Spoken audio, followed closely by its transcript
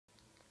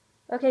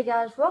Okay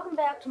guys, welcome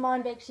back to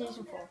Minebake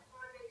Season 4.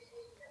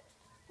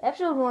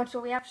 Episode 1, so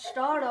we have to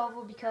start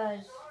over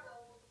because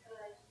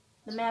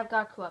the map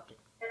got corrupted.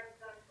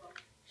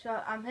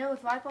 So I'm here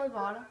with Viper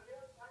Bottom.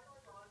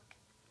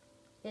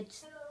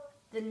 It's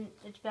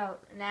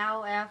about an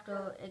hour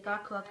after it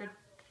got corrupted.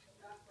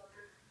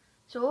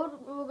 So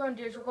what we're going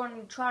to do is we're going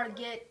to try to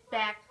get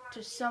back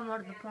to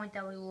somewhat of the point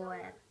that we were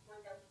at.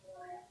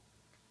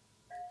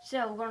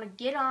 So we're going to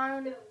get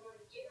on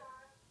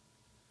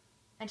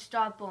and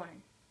start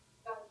burning.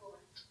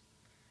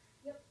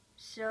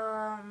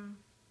 So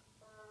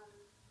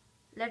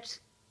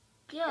let's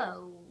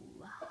go.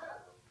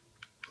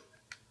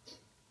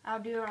 I'll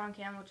do it on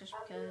camera just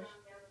because.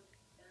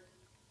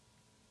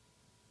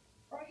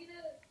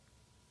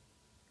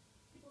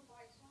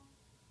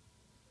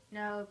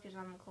 No, because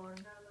I'm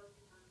recording.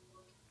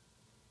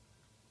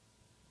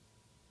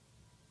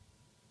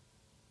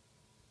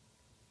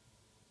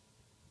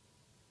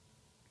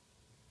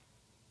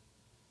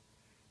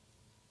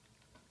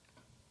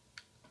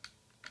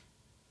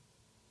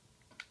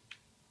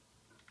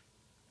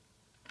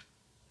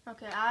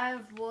 Okay, I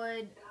have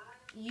wood.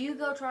 You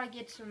go try to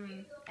get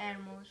some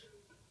animals.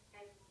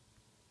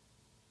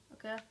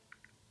 Okay?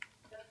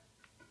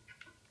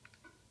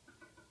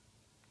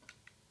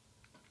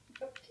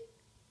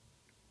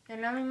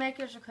 And let me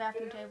make us a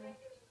crafting table.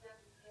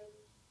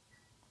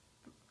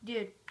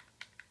 Dude.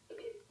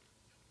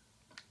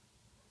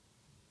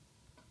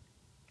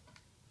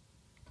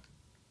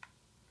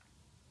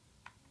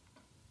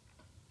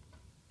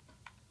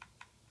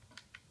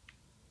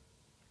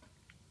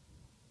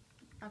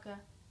 Okay.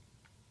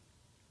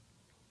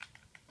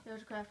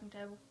 There's a crafting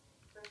table.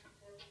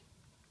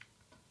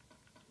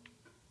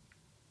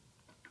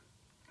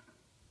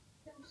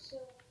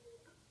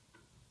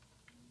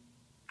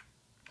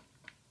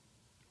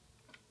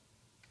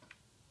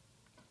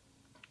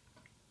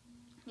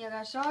 Yeah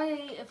guys,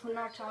 sorry if we're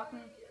not talking.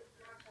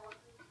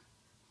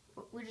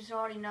 We just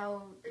already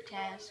know the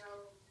task.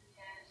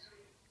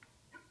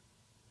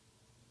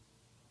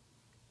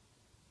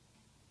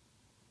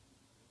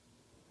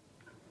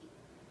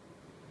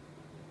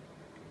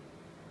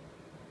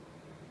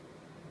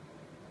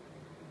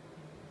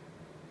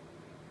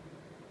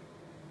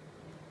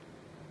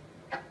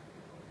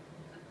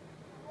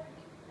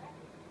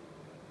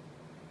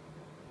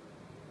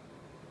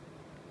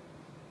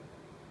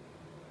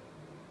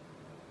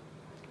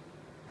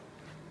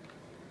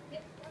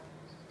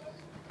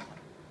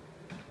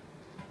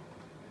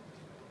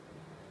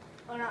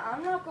 Oh no,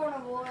 I'm not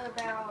gonna worry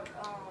about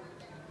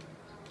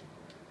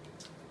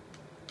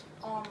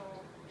armor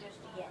just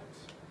yet.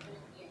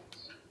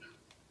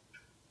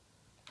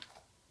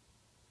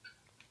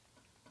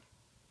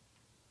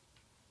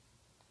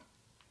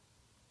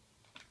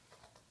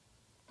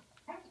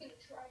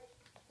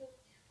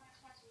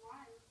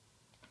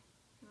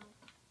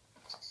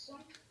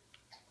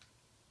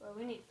 Well,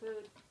 we need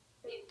food.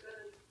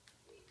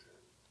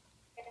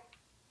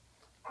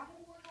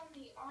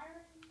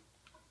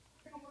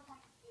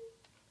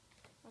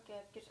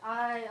 Okay, because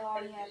I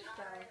already have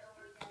stone.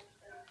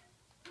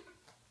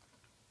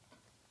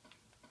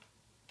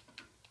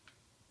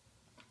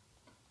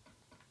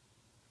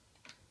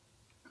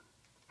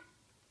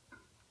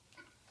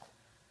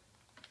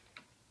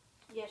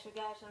 Yeah, so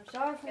guys, I'm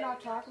sorry for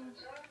not talking.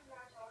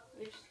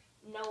 We just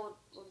know what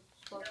we're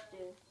supposed to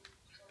do.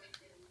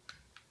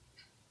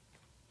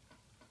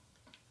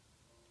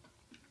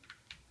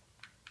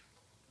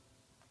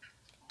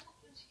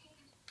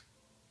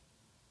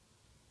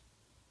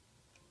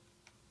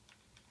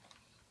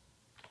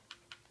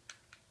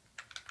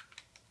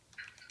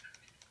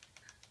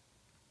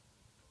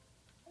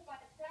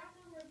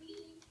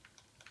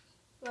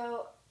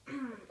 Well,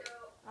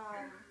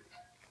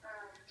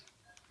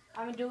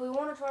 I mean, do we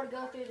want to try to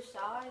go through the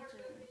sides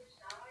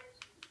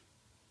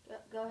and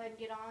go ahead and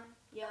get on?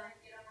 Yeah.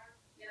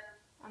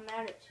 I'm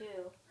at it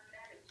too.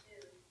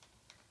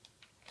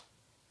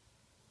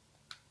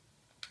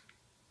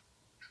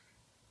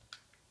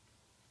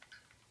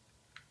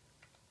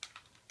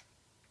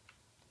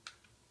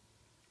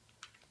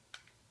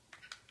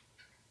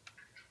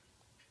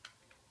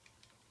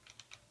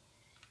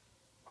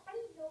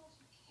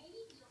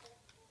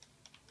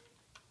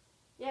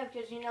 Yeah,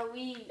 because you know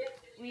we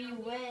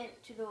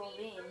went to the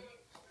ravine.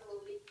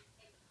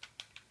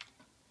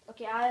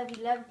 Okay, I have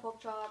 11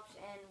 pork chops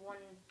and 1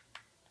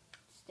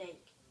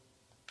 steak.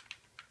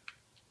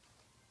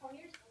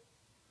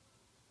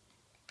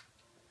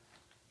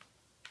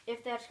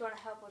 If that's going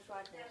to help us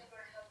right now.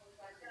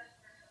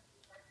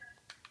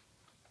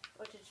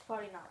 Which it's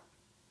probably not.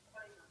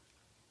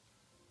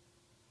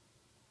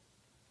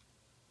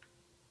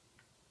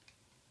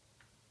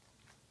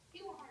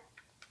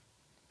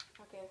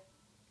 Okay.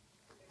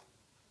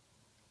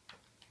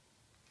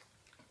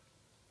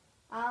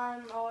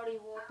 I'm already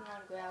working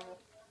on gravel.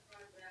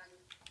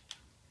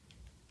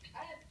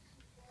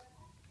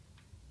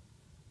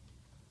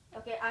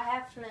 Okay, I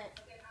have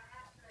flint.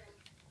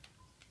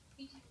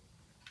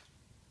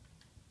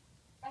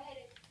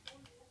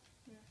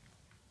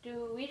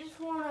 Do we just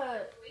want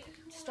to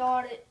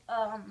start it,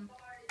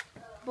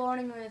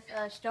 boring with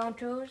stone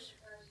tools.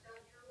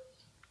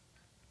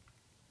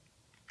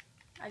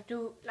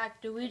 Do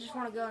we just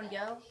want to go and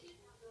go?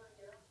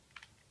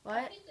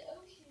 What?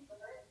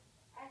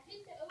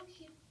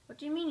 What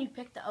do you mean you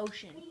picked the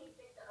ocean?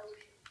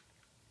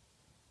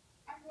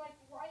 I'm like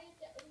right at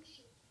the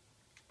ocean.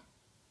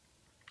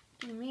 What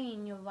do you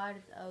mean you're right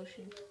at the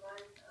ocean? I'm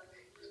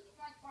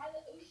like by the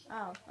ocean.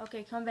 Oh,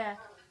 okay, come back.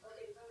 I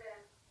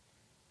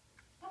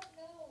don't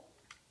know.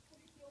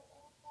 Look at your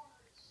old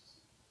parts.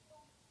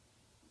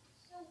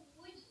 It's so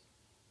woody.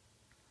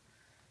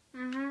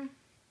 Mm-hmm.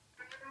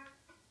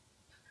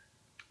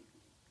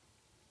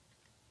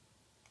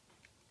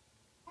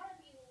 Gotta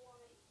be the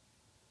one.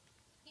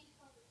 These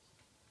colors.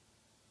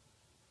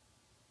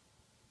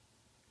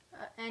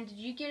 And did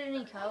you get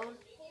any code?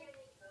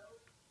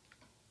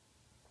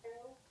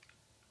 No.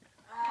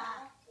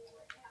 Ah.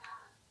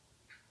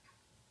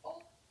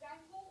 Oh,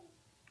 found gold.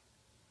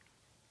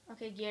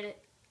 Okay, get it.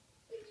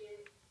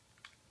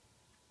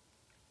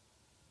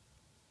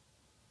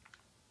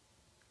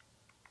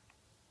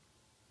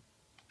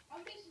 I'll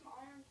make some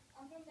iron.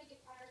 I'm gonna make an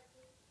iron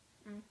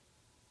food.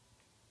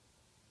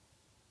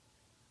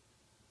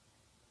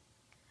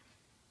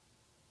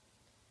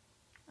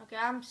 Okay,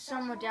 I'm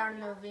somewhere down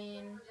in the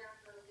ravine.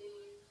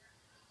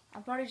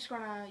 I'm probably just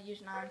gonna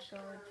use an iron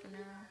sword for now.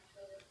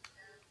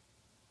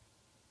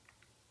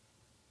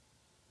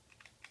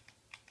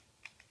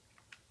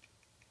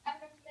 I'm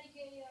gonna make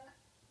a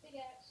big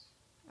axe.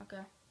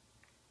 Okay.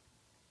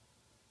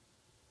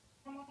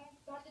 I'm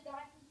about to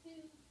die from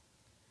food.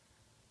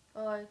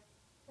 Oi.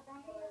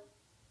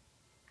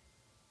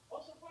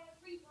 Also find a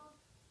creeper.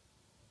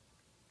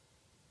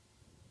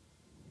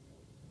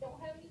 Don't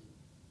have any.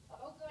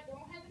 Oh good,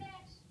 don't have an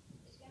axe.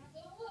 It's gonna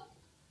go up.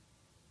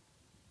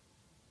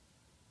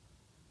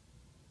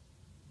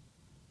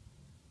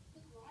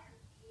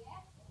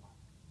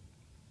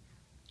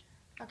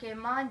 Okay,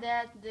 mine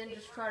that, then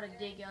just try to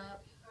dig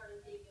up.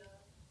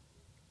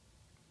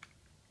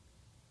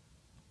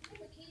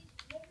 Remember kids,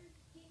 never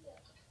dig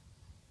up.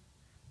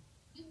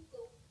 You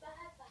go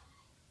bye-bye.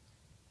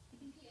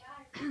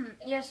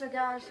 Yeah, so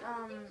guys,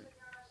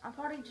 I'm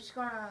probably just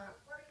gonna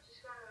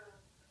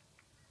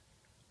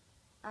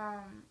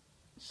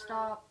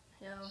stop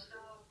here.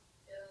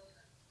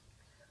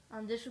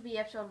 This will be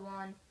episode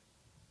 1.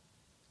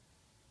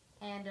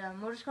 And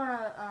we're just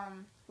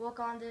gonna work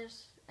on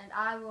this, and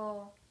I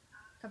will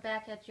come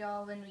back at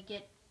y'all when we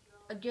get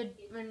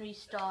when we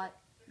start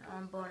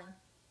boarding.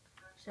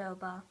 So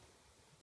bye.